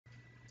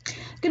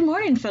Good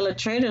morning, fellow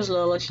traders.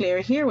 Lola Claire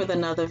here with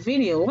another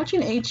video.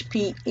 Watching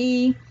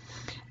HPE,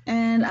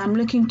 and I'm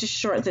looking to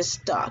short this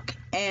stock.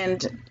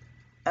 And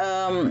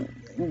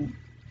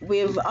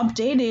we've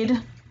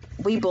updated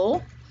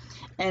Webull,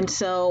 and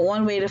so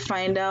one way to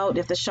find out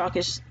if the stock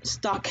is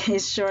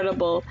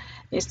shortable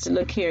is to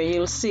look here.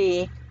 You'll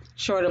see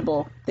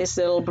shortable, this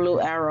little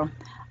blue arrow.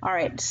 All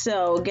right,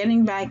 so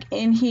getting back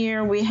in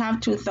here, we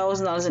have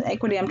 $2,000 in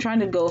equity. I'm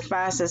trying to go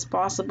fast as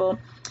possible.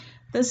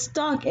 The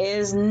stock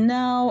is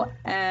now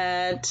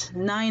at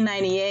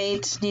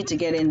 $9.98. Need to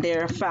get in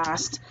there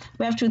fast.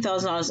 We have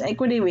 $2,000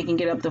 equity. We can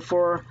get up to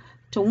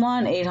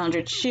 4-to-1,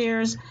 800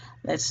 shares.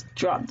 Let's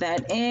drop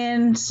that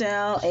in,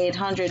 sell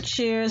 800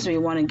 shares. We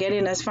want to get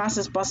in as fast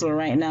as possible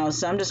right now.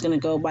 So I'm just going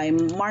to go by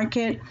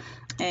market,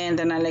 and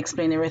then I'll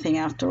explain everything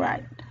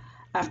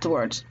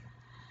afterwards.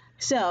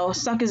 So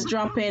stock is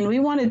dropping. We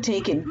want to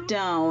take it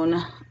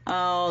down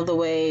all the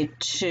way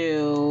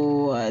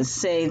to,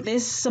 say,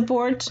 this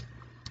support,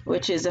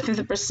 which is a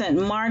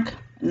 50% mark,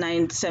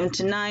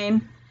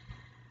 979.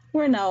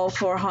 We're now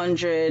we're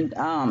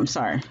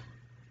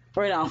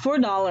now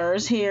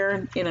 $4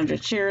 here,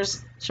 800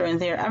 shares showing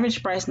there.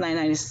 Average price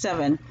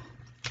 $9.97.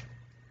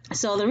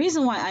 So the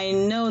reason why I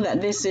know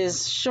that this is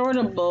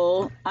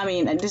shortable,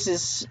 this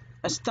is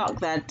a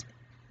stock that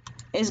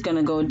is going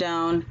to go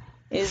down,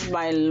 is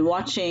by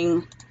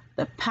watching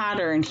the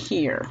pattern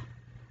here.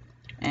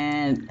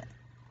 And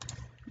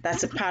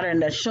that's a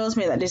pattern that shows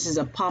me that this is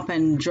a pop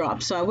and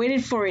drop. So I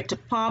waited for it to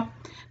pop,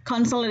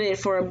 consolidate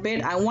for a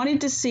bit. I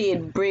wanted to see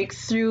it break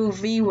through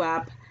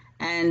VWAP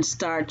and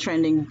start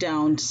trending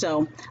down.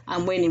 So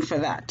I'm waiting for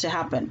that to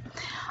happen.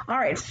 All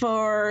right,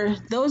 for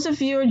those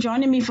of you who are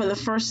joining me for the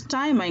first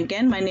time,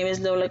 again, my name is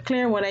Lola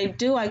Claire. What I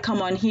do, I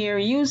come on here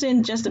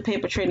using just the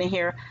paper trading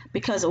here,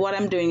 because what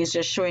I'm doing is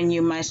just showing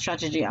you my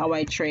strategy, how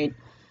I trade.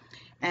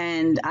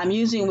 And I'm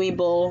using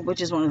Webull,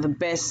 which is one of the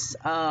best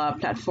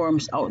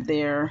platforms out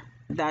there.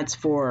 That's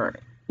for,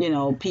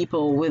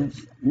 people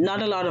with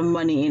not a lot of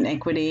money in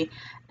equity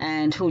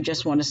and who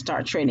just want to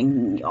start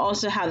trading. You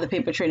also have the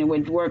paper trading,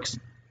 which works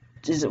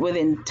is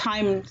within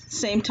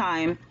same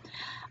time,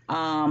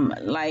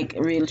 like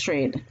real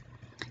trade.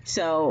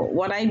 So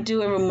what I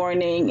do every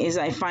morning is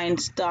I find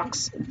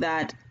stocks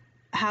that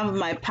have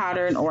my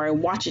pattern, or I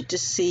watch it to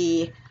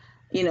see,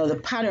 the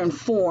pattern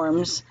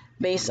forms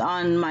based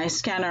on my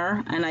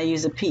scanner, and I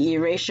use a PE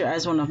ratio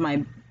as one of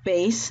my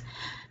base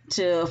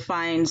to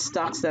find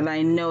stocks that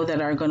I know that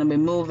are going to be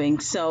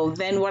moving. So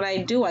then what I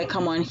do, I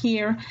come on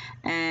here,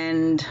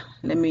 and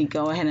let me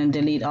go ahead and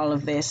delete all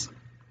of this.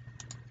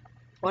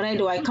 What I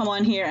do, I come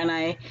on here and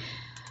I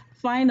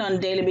find on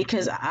daily,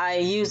 because I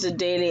use the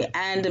daily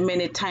and the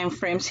minute time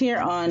frames here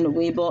on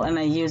Webull, and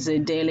I use the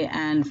daily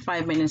and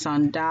 5 minutes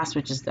on DAS,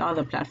 which is the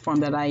other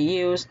platform that I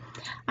use.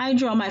 I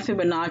draw my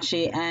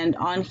Fibonacci, and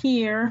on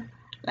here,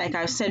 like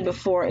I've said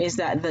before, is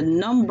that the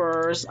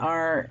numbers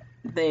are,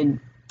 the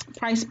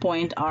price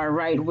point are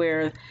right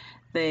where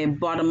the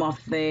bottom of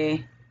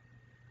the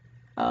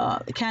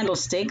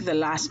candlestick, the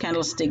last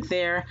candlestick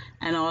there,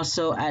 and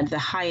also at the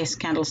highest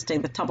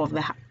candlestick, the top of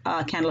the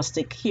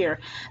candlestick here.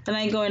 Then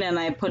I go in and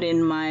I put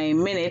in my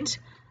minute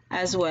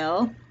as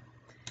well,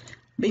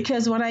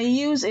 because what I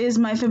use is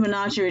my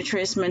Fibonacci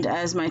retracement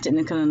as my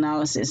technical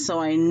analysis, so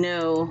I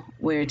know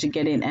where to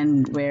get in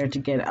and where to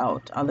get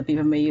out. Other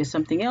people may use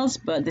something else,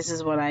 but this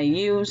is what I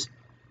use,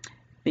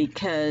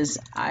 because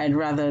I'd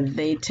rather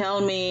they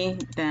tell me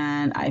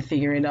than I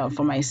figure it out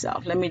for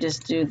myself. Let me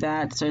just do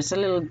that so it's a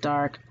little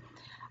dark.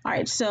 All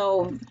right,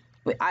 so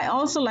I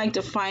also like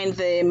to find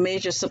the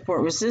major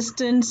support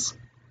resistance.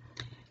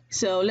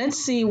 So let's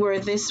see where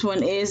this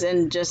one is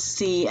and just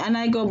see, and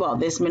I go about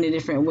this many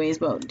different ways,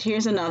 but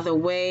here's another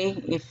way.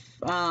 If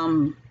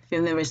you've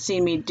never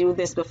seen me do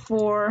this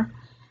before,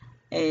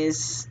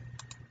 is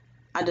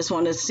I just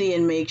want to see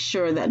and make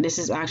sure that this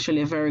is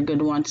actually a very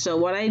good one. So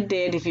what I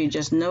did, if you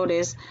just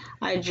notice,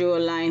 I drew a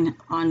line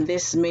on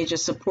this major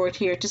support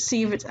here to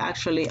see if it's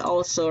actually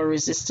also a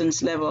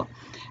resistance level.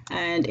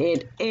 And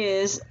it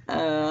is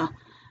a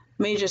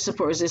major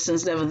support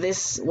resistance level,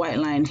 this white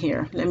line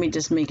here. Let me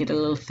just make it a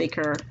little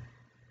thicker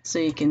so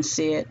you can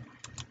see it.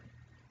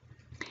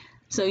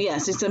 So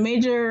yes, it's a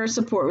major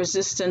support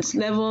resistance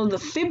level. The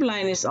fib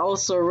line is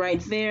also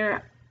right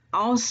there,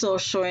 also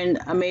showing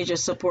a major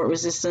support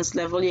resistance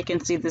level. You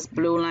can see this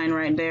blue line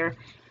right there.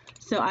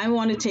 So I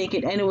want to take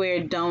it anywhere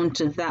down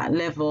to that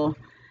level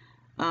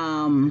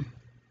and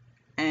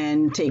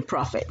take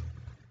profit.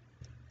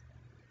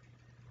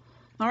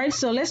 All right,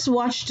 so let's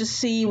watch to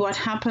see what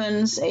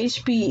happens.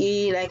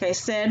 HPE, like I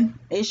said,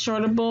 is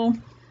shortable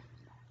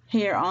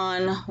here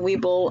on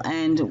Webull,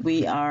 and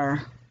we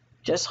are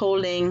just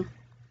holding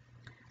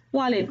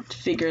while it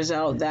figures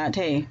out that,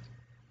 hey,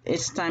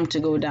 it's time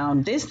to go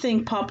down. This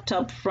thing popped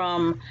up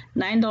from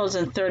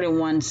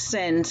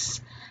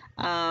 $9.31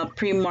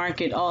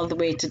 pre-market all the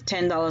way to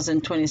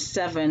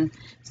 $10.27.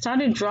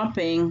 Started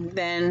dropping,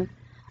 then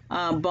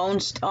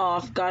bounced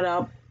off, got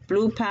up,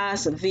 blew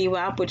past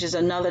VWAP, which is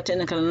another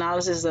technical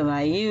analysis that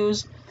I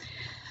use.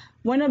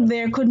 Went up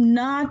there, could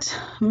not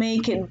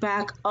make it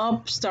back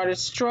up, started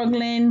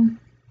struggling,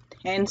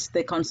 hence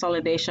the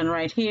consolidation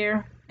right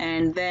here.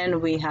 And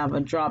then we have a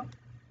drop.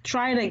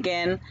 Try it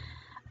again.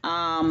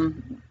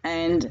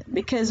 And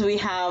because we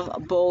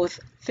have both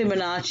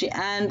Fibonacci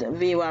and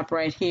VWAP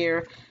right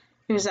here,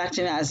 it was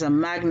acting as a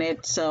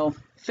magnet, so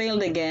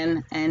failed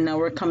again, and now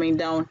we're coming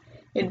down.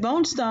 It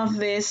bounced off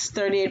this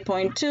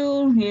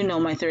 38.2, you know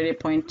my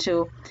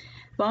 38.2,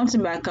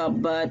 bouncing back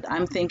up, but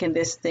I'm thinking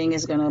this thing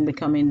is going to be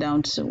coming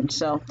down soon,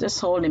 so just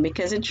holding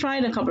because it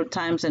tried a couple of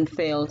times and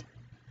failed,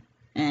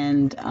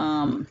 and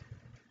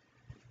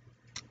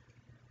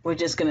we're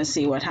just going to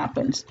see what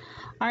happens.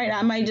 All right,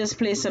 I might just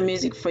play some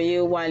music for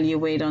you while you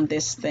wait on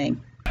this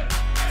thing.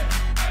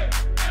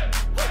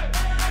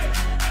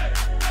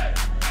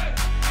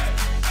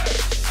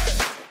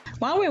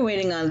 While we're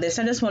waiting on this,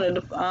 I just wanted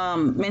to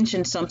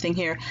mention something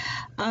here.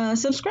 A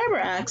subscriber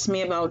asked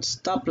me about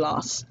stop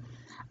loss.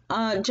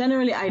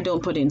 Generally, I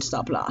don't put in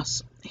stop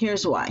loss.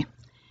 Here's why.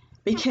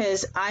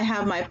 Because I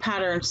have my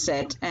pattern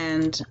set,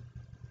 and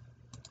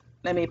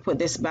let me put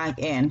this back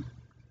in.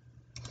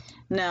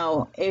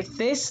 Now, if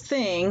this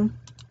thing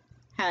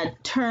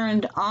had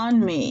turned on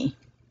me,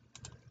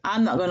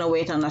 I'm not going to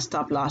wait on a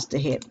stop loss to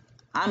hit.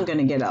 I'm going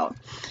to get out.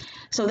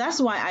 So that's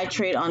why I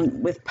trade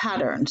on with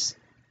patterns.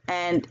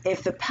 And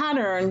if the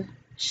pattern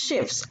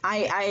shifts,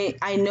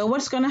 I know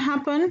what's going to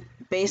happen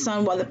based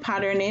on what the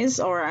pattern is,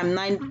 or I'm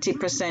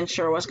 90%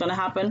 sure what's going to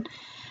happen.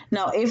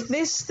 Now, if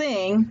this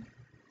thing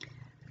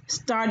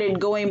started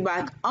going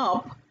back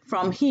up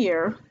from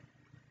here,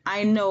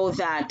 I know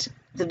that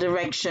the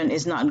direction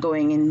is not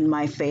going in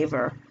my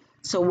favor.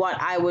 So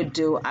what I would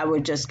do, I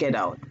would just get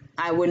out.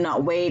 I would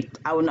not wait.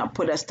 I would not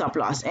put a stop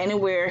loss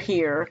anywhere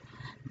here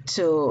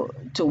to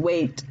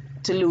wait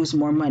to lose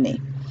more money.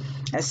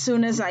 As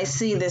soon as I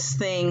see this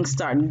thing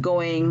start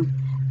going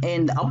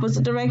in the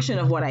opposite direction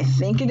of what I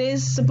think it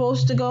is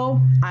supposed to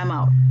go, I'm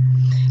out.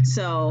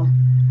 So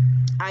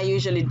I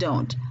usually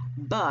don't.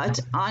 But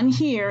on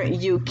here,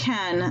 you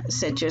can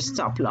set your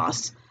stop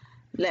loss.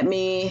 Let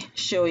me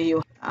show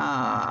you.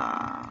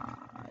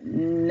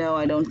 No,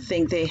 I don't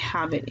think they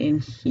have it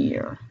in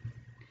here.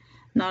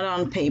 Not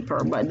on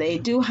paper, but they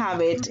do have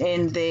it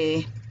in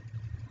the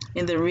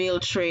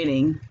real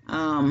trading.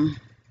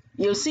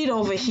 You'll see it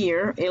over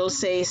here. It'll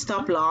say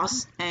stop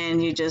loss,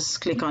 and you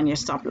just click on your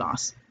stop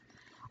loss.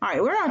 All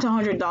right, we're at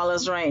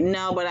 $100 right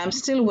now, but I'm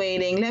still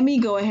waiting. Let me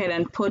go ahead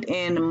and put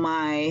in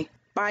my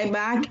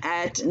buyback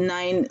at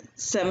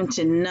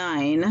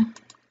 $9.79.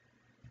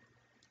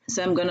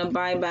 So I'm gonna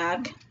buy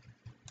back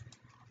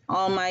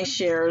all my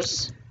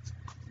shares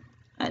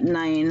at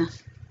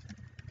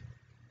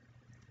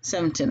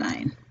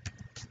 $9.79,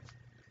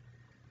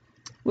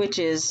 which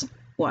is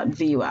what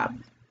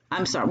VWAP.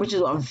 I'm sorry, which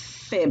is what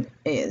Fib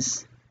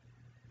is.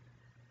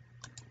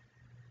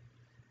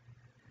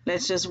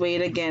 Let's just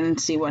wait again and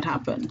see what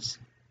happens.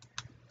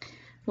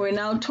 We're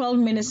now 12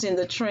 minutes in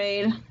the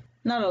trade.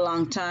 Not a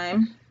long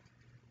time,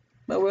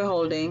 but we're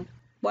holding.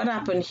 What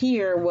happened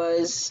here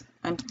was,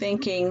 I'm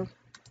thinking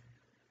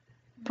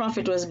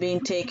profit was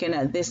being taken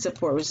at this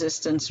support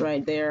resistance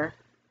right there.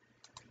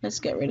 Let's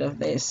get rid of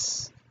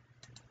this.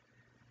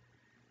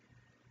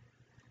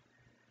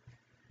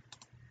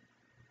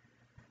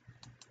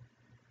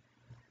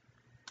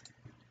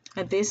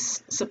 At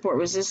this support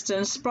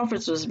resistance,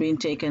 profits was being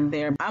taken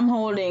there. I'm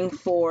holding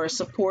for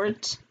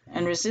support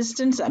and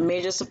resistance at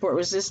major support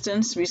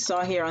resistance we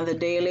saw here on the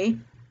daily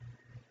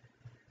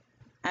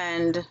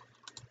and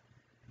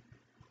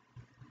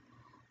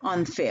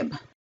on Fib.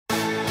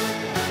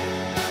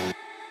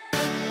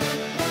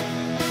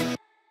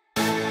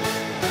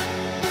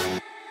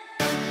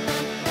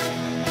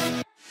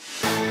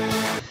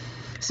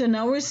 So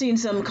now we're seeing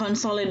some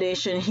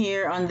consolidation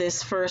here on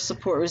this first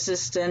support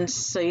resistance.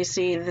 So you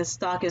see the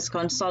stock is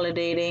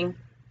consolidating,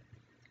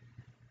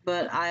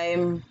 but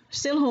I'm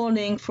still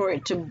holding for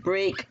it to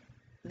break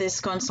this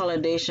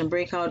consolidation,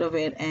 break out of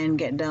it and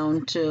get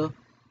down to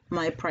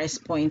my price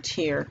point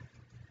here.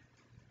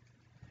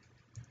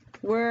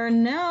 We're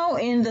now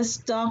in the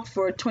stock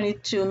for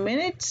 22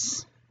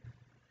 minutes,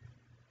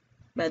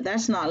 but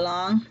that's not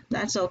long.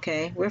 That's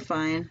okay. We're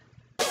fine.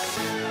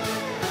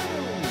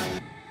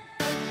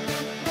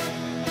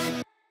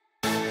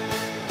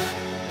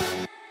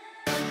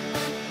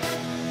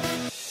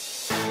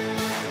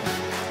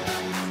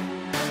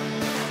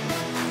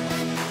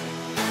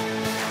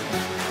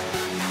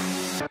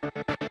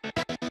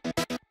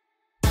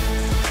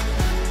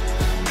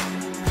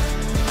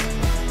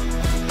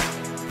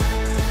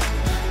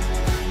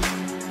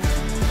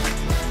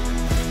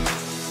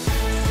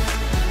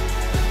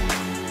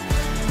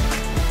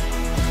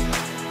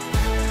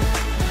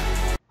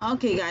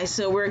 Okay guys,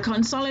 so we're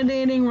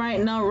consolidating right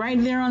now,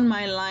 right there on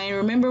my line.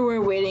 Remember,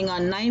 we're waiting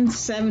on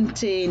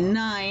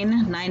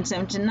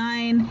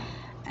 979,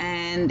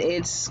 and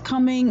it's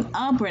coming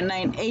up. We're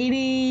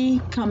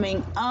 980,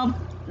 coming up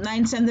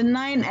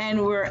 979,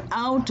 and we're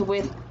out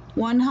with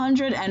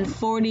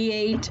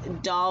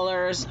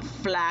 $148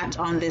 flat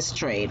on this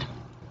trade.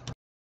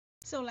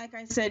 So like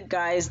I said,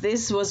 guys,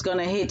 this was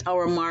gonna hit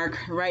our mark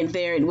right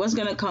there. It was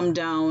gonna come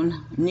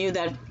down. Knew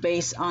that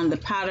based on the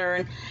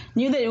pattern.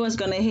 Knew that it was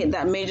gonna hit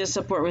that major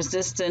support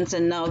resistance,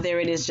 and now there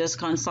it is, just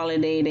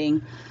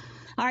consolidating.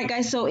 All right,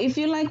 guys, so if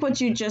you like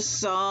what you just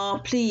saw,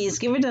 please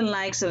give it a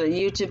like so that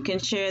YouTube can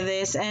share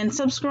this, and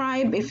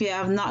subscribe if you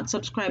have not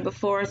subscribed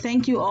before.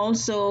 Thank you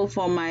also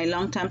for my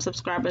longtime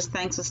subscribers.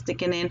 Thanks for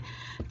sticking in.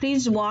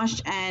 Please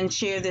watch and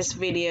share this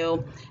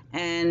video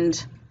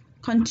and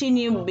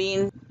continue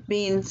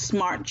being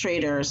smart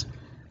traders.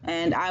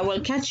 And I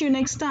will catch you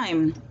next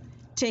time.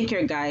 Take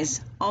care,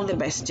 guys. All the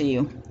best to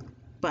you.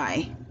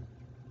 Bye.